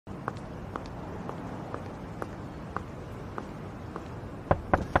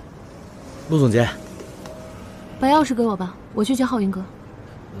陆总监，把钥匙给我吧，我去叫浩云哥。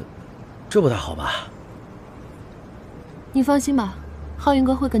这不太好吧？你放心吧，浩云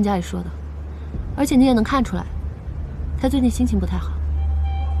哥会跟家里说的。而且你也能看出来，他最近心情不太好。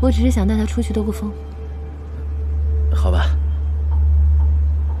我只是想带他出去兜个风。好吧。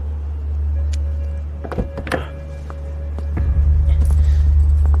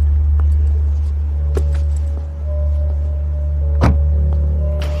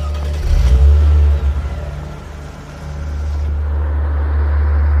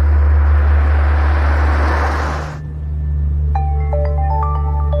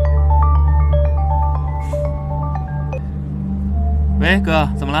喂，哥，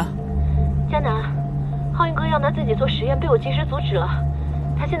怎么了？佳楠，浩云哥要拿自己做实验，被我及时阻止了。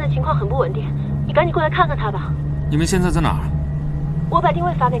他现在情况很不稳定，你赶紧过来看看他吧。你们现在在哪儿？我把定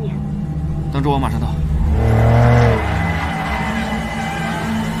位发给你。等着我，马上到。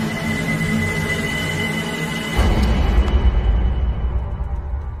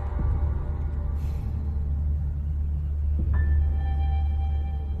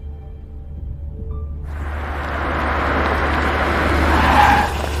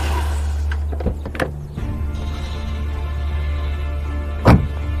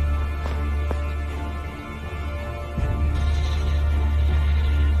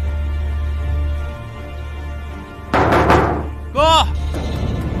哥，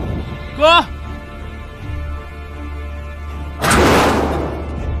哥，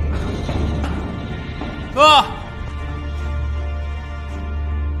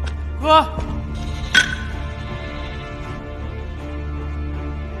哥，哥。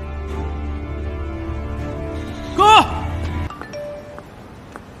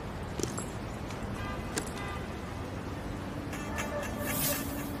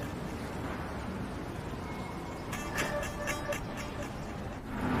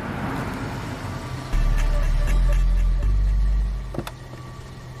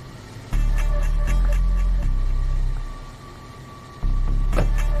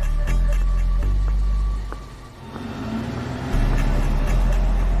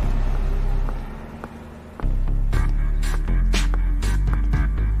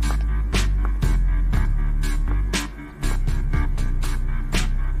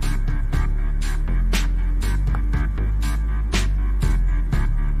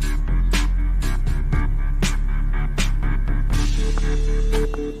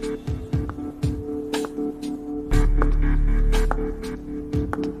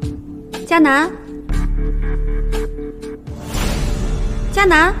佳楠，佳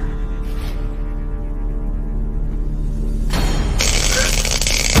楠，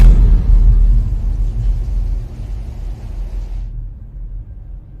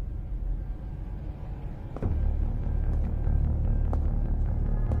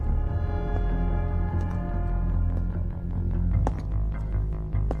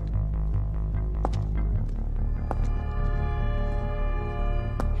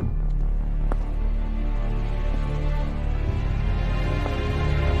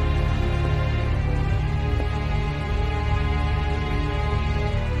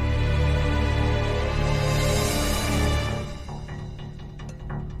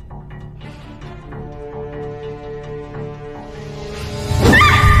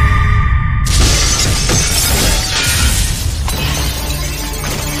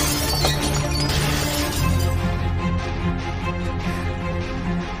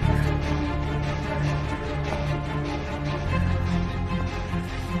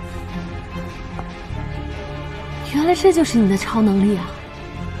原来这就是你的超能力啊！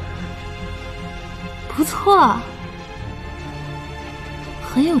不错啊，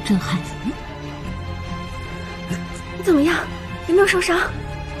很有震撼力。你怎么样？有没有受伤？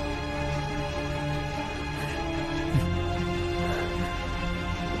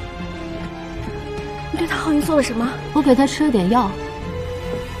你对他浩云做了什么？我给他吃了点药，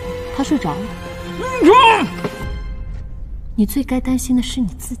他睡着了。你最该担心的是你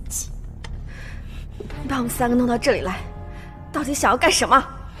自己。你把我们三个弄到这里来，到底想要干什么？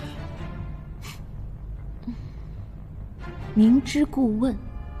明知故问。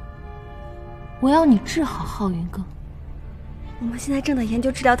我要你治好浩云哥。我们现在正在研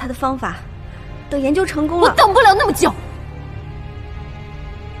究治疗他的方法，等研究成功了，我等不了那么久。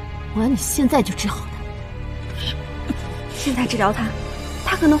我要你现在就治好他。现在治疗他，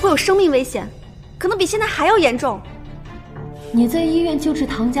他可能会有生命危险，可能比现在还要严重。你在医院救治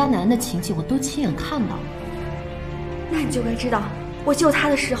唐佳楠的情景，我都亲眼看到了。那你就该知道，我救他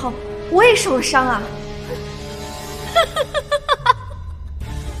的时候，我也受了伤啊。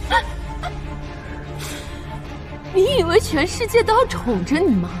你以为全世界都要宠着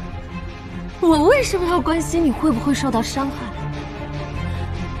你吗？我为什么要关心你会不会受到伤害？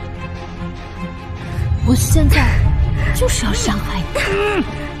我现在就是要伤害你。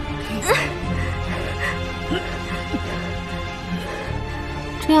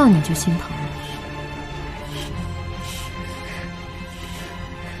这样你就心疼了。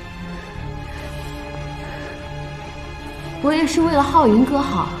我也是为了浩云哥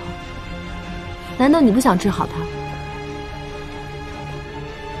好，难道你不想治好他？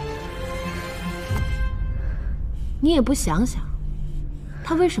你也不想想，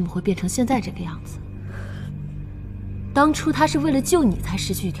他为什么会变成现在这个样子？当初他是为了救你才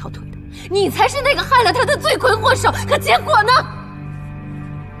失去一条腿的，你才是那个害了他的罪魁祸首。可结果呢？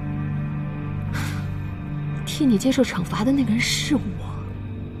替你接受惩罚的那个人是我。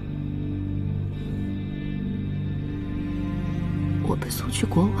我被送去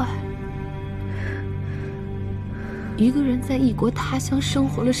国外，一个人在异国他乡生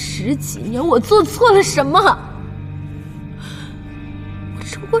活了10几年，我做错了什么？我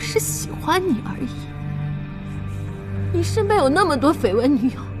只不过是喜欢你而已。你身边有那么多绯闻女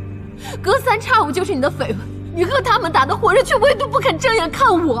友，隔三差五就是你的绯闻，你和他们打得火热，却唯独不肯正眼看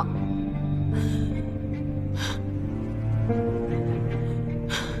我。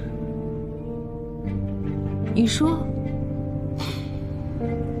你说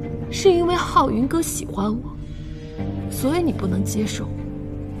是因为浩云哥喜欢我，所以你不能接受？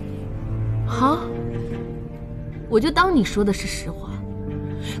好，我就当你说的是实话。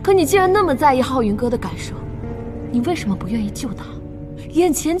可你既然那么在意浩云哥的感受，你为什么不愿意救他？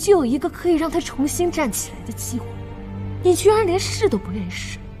眼前就有一个可以让他重新站起来的机会，你居然连试都不愿意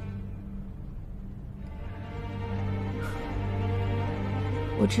试。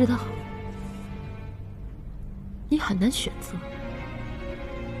我知道你很难选择，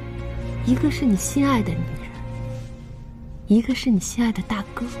一个是你心爱的女人，一个是你心爱的大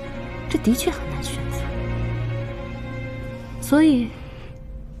哥，这的确很难选择。所以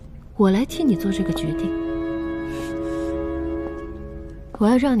我来替你做这个决定。我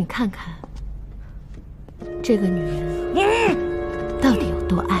要让你看看这个女人到底有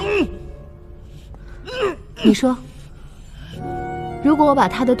多爱你。你说，如果我把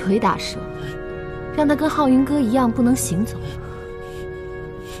她的腿打折，让她跟浩云哥一样不能行走，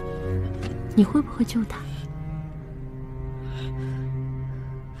你会不会救她？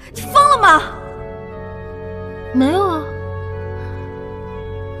你疯了吗？没有啊，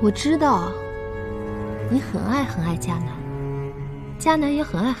我知道你很爱很爱迦南，迦南也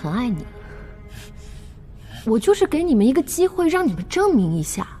很爱很爱你。我就是给你们一个机会，让你们证明一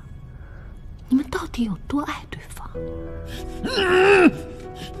下，你们到底有多爱对方。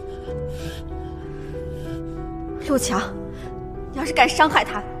陆强，你要是敢伤害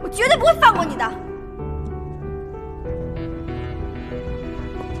他，我绝对不会放过你的。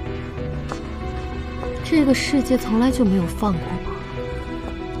这个世界从来就没有放过我，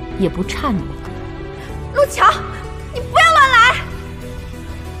也不差你一个。陆强，你不要乱来！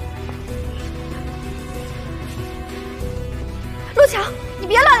陆强，你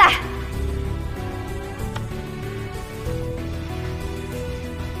别乱来！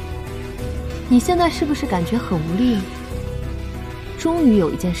你现在是不是感觉很无力？终于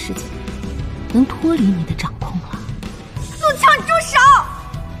有一件事情能脱离你的掌控了。陆强，你住手！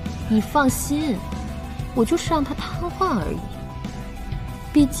你放心，我就是让他瘫痪而已。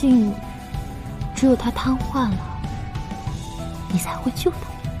毕竟，只有他瘫痪了，你才会救他。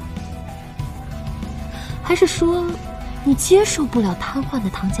还是说，你接受不了瘫痪的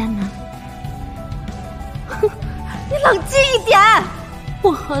唐迦南？你冷静一点！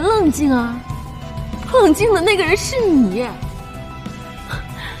我很冷静啊，不冷静的那个人是你。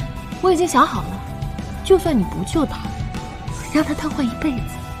我已经想好了，就算你不救他，让他瘫痪一辈子，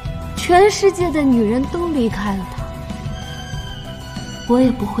全世界的女人都离开了他，我也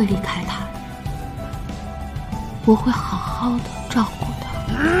不会离开他，我会好好的照顾他。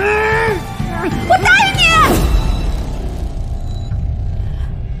我答应你！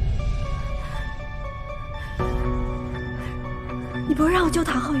你不是让我救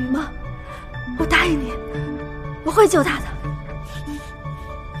唐浩宇吗？我答应你，我会救他的。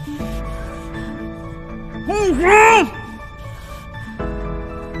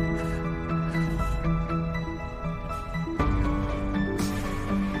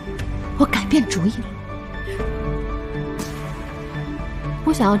我改变主意了。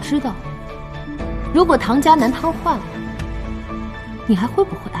我想要知道，如果唐迦南瘫痪了，你还会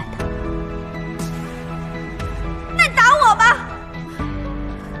不会爱他？那你打我吧！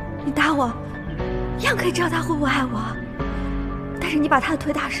你打我，一样可以知道他会不会爱我。但是你把他的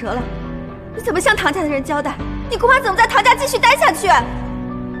腿打折了，你怎么向唐家的人交代？你恐怕怎么在唐家继续待下去？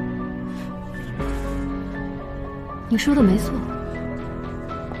你说的没错。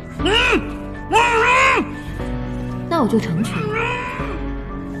那我就成全你。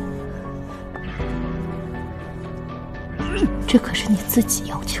这可是你自己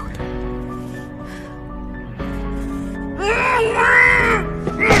要求的。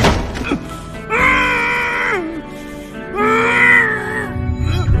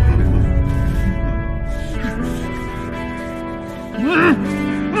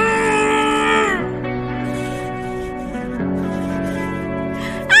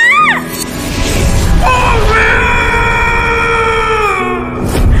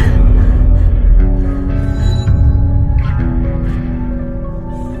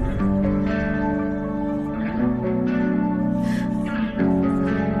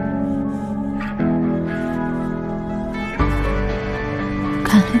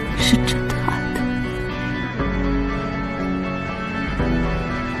看来你是真的爱